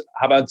with this,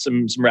 how about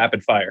some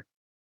rapid fire?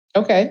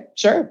 Okay,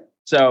 sure.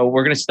 So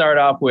we're going to start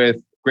off with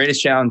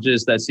greatest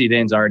challenges that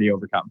CDANE's already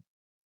overcome.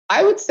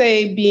 I would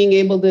say being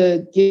able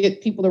to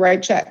get people to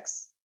write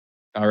checks.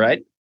 All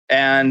right.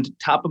 And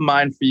top of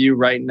mind for you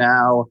right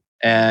now,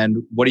 and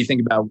what do you think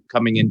about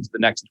coming into the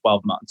next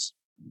 12 months?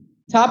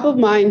 Top of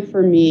mind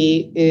for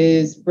me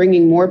is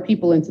bringing more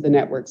people into the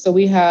network. So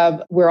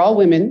we're all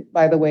women,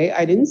 by the way.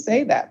 I didn't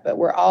say that, but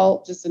we're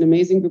all just an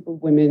amazing group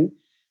of women,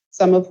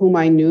 some of whom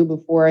I knew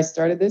before I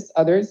started this,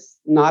 others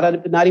not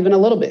even a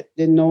little bit,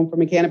 didn't know them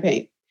from a can of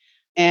paint.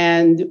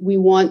 And we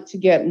want to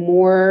get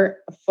more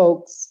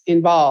folks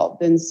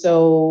involved. And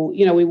so,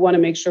 we want to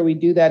make sure we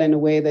do that in a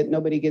way that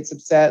nobody gets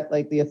upset,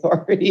 like the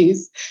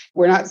authorities.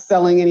 We're not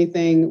selling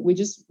anything.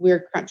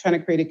 We're trying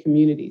to create a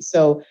community.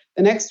 So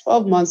the next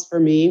 12 months for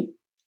me,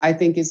 I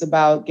think, is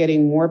about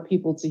getting more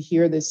people to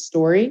hear this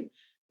story.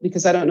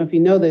 Because I don't know if you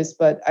know this,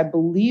 but I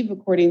believe,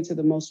 according to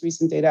the most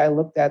recent data I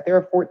looked at, there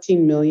are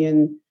 14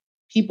 million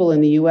people in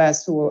the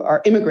US who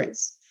are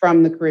immigrants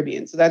from the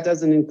Caribbean. So that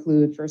doesn't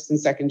include first and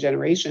second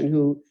generation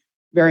who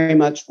very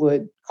much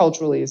would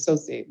culturally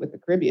associate with the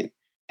Caribbean.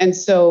 And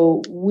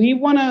so we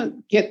want to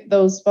get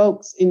those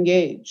folks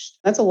engaged.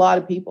 That's a lot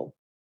of people.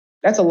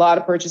 That's a lot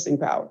of purchasing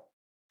power.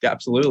 Yeah,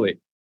 absolutely.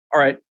 All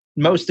right.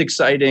 Most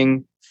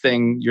exciting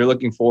thing you're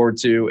looking forward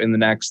to in the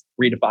next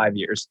 3 to 5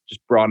 years,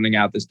 just broadening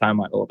out this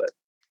timeline a little bit.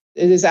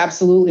 It is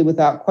absolutely,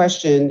 without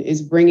question,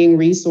 is bringing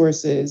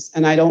resources.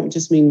 And I don't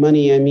just mean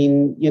money. I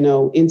mean,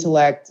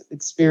 intellect,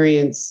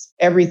 experience,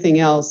 everything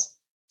else,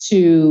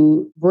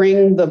 to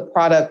bring the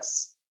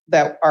products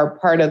that are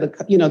part of the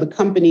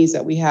companies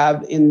that we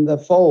have in the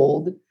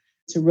fold,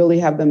 to really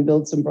have them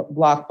build some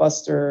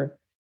blockbuster.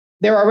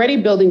 They're already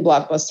building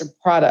blockbuster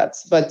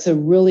products, but to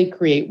really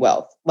create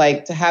wealth,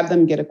 like to have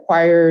them get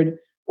acquired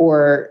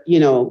or,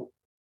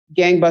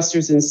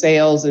 gangbusters in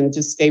sales and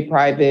just stay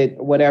private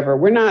or whatever.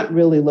 We're not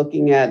really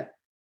looking at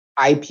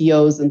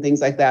IPOs and things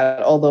like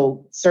that,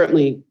 although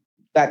certainly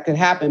that could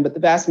happen. But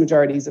the vast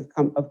majorities of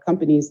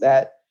companies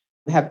that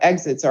have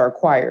exits are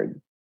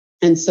acquired.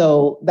 And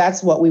so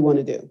that's what we want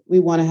to do. We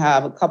want to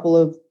have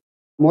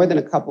more than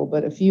a couple,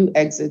 but a few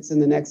exits in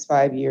the next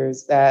 5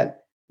 years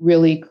that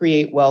really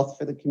create wealth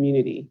for the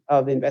community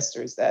of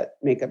investors that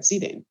make up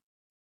CDAIN.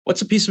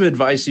 What's a piece of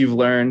advice you've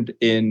learned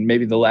in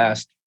maybe the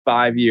last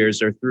 5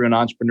 years or through an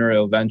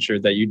entrepreneurial venture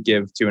that you'd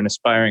give to an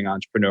aspiring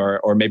entrepreneur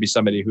or maybe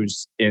somebody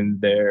who's in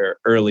their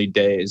early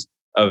days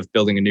of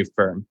building a new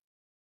firm?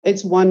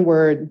 It's one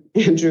word,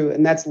 Andrew,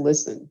 and that's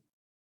listen.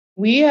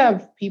 We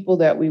have people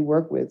that we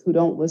work with who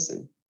don't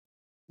listen.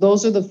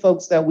 Those are the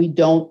folks that we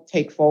don't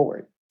take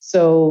forward.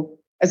 So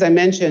as I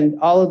mentioned,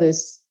 all of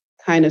this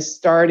kind of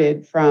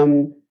started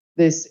from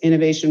this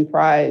innovation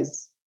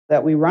prize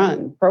that we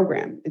run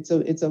program. It's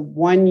a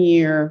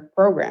 1-year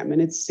program and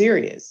it's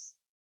serious.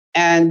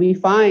 And we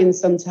find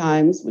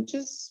sometimes, which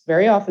is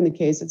very often the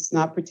case, it's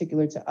not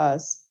particular to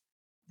us,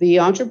 the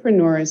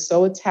entrepreneur is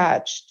so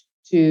attached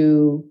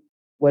to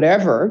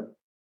whatever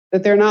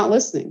that they're not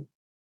listening.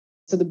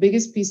 So the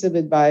biggest piece of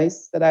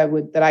advice that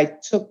I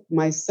took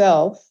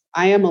myself,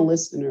 I am a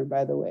listener,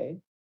 by the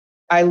way.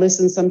 I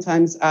listen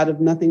sometimes out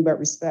of nothing but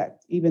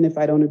respect, even if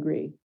I don't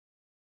agree.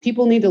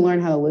 People need to learn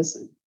how to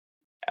listen.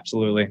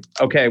 Absolutely.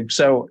 Okay,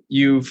 so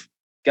you've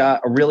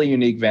got a really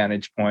unique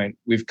vantage point.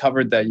 We've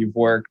covered that you've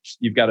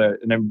got a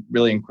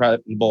really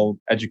incredible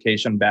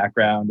education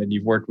background, and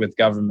you've worked with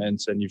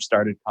governments and you've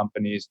started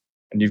companies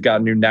and you've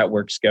got new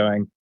networks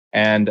going.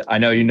 And I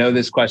know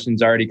this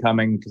question's already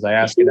coming because I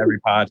ask it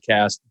every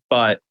podcast,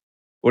 but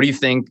what do you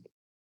think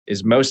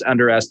is most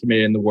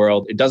underestimated in the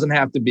world? It doesn't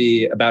have to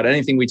be about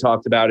anything we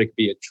talked about. It could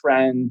be a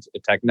trend, a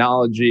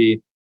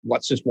technology.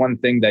 What's just one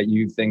thing that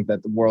you think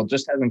that the world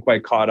just hasn't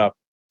quite caught up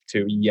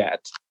to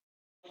yet?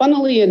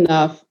 Funnily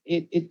enough,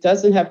 it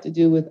doesn't have to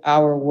do with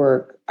our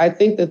work. I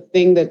think the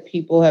thing that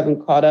people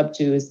haven't caught up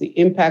to is the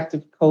impact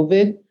of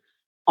COVID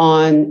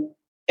on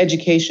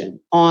education,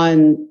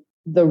 on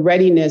the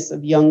readiness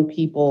of young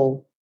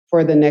people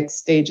for the next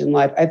stage in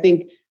life. I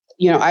think,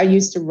 I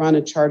used to run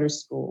a charter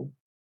school,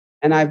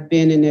 and I've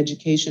been in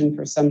education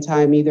for some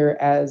time, either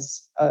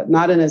as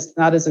not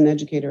as an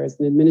educator, as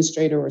an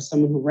administrator or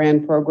someone who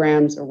ran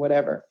programs or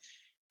whatever.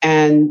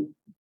 And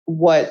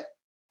what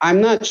I'm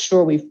not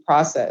sure we've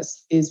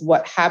processed is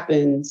what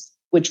happens,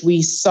 which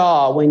we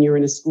saw when you're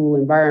in a school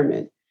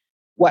environment,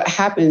 what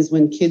happens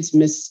when kids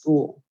miss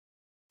school.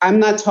 I'm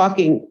not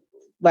talking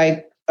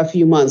like a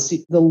few months.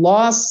 The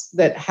loss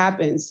that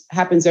happens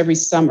every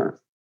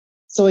summer.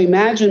 So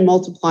imagine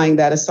multiplying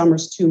that. A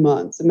summer's 2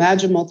 months.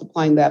 Imagine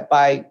multiplying that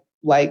by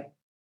like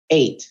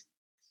 8,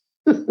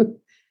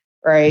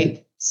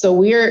 right? So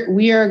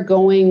we are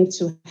going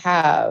to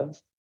have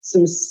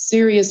some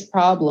serious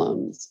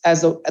problems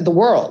as the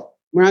world.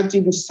 We're not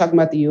even just talking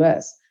about the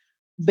US,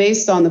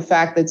 based on the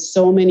fact that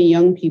so many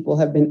young people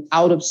have been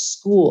out of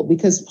school,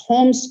 because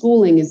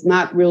homeschooling is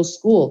not real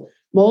school.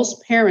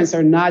 Most parents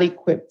are not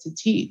equipped to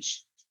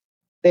teach.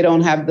 They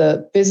don't have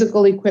the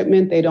physical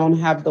equipment. They don't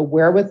have the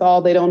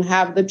wherewithal. They don't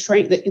have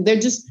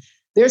the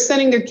they're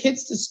sending their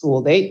kids to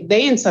school. They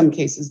in some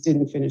cases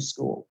didn't finish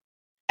school.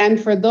 And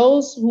for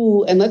those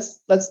who, and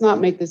let's not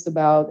make this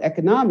about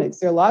economics,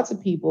 there are lots of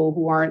people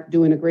who aren't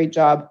doing a great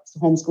job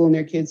homeschooling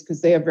their kids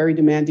because they have very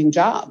demanding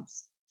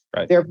jobs.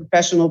 Right. They're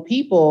professional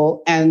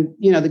people, and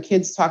the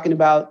kids talking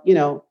about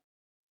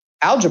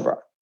algebra,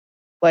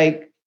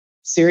 like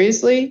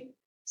seriously.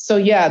 So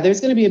yeah, there's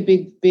going to be a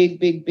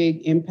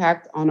big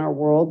impact on our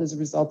world as a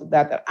result of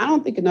that I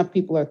don't think enough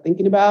people are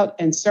thinking about,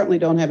 and certainly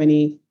don't have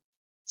any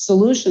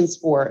solutions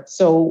for it.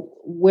 So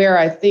where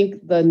I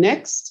think the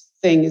next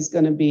thing is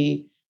going to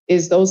be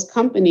is those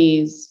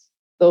companies,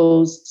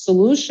 those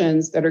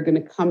solutions that are going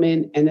to come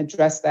in and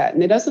address that.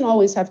 And it doesn't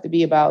always have to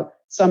be about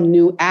some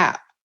new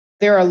app.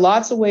 There are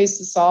lots of ways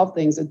to solve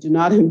things that do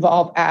not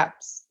involve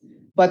apps,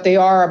 but they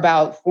are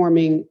about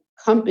forming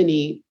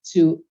company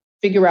to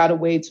figure out a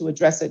way to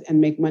address it and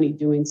make money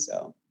doing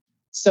so.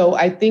 So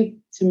I think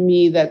to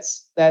me,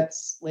 that's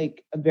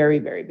like a very,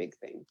 very big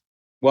thing.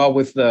 Well,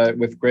 with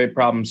great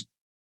problems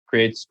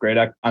creates great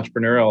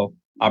entrepreneurial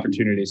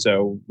opportunity.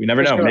 So we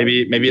never know. Sure.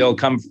 Maybe it'll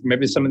come.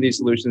 Maybe some of these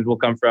solutions will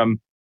come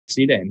from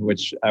CDANE,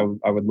 which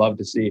I would love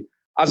to see.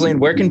 Oslene,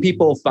 where can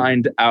people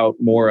find out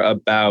more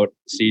about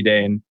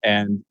CDANE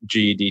and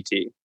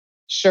GEDT?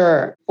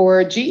 Sure.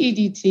 For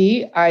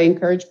GEDT, I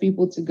encourage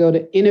people to go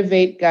to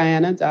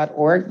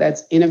innovateguyana.org.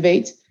 That's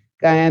Innovate.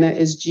 Guyana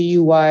is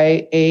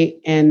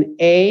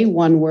GUYANA,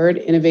 one word,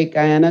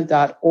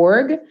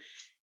 innovateguyana.org.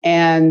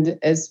 And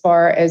as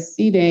far as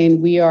CDANE,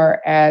 we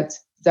are at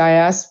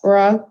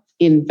Diaspora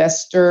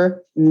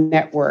Investor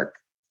Network.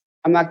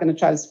 I'm not going to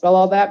try to spell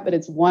all that, but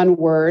it's one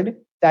word,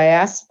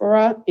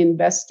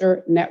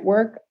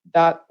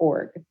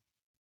 diasporainvestornetwork.org.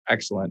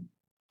 Excellent.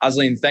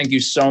 Oslene, thank you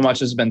so much.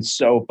 This has been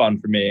so fun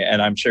for me, and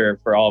I'm sure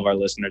for all of our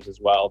listeners as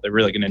well. They're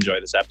really going to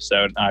enjoy this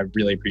episode. I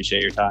really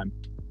appreciate your time.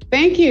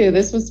 Thank you.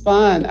 This was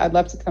fun. I'd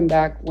love to come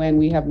back when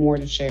we have more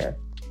to share.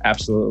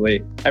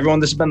 Absolutely.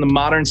 Everyone, this has been the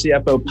Modern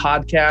CFO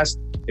Podcast.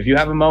 If you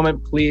have a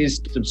moment,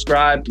 please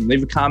subscribe and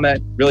leave a comment.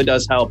 It really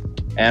does help.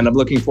 And I'm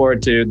looking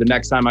forward to the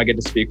next time I get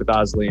to speak with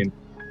Oslene.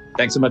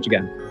 Thanks so much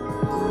again.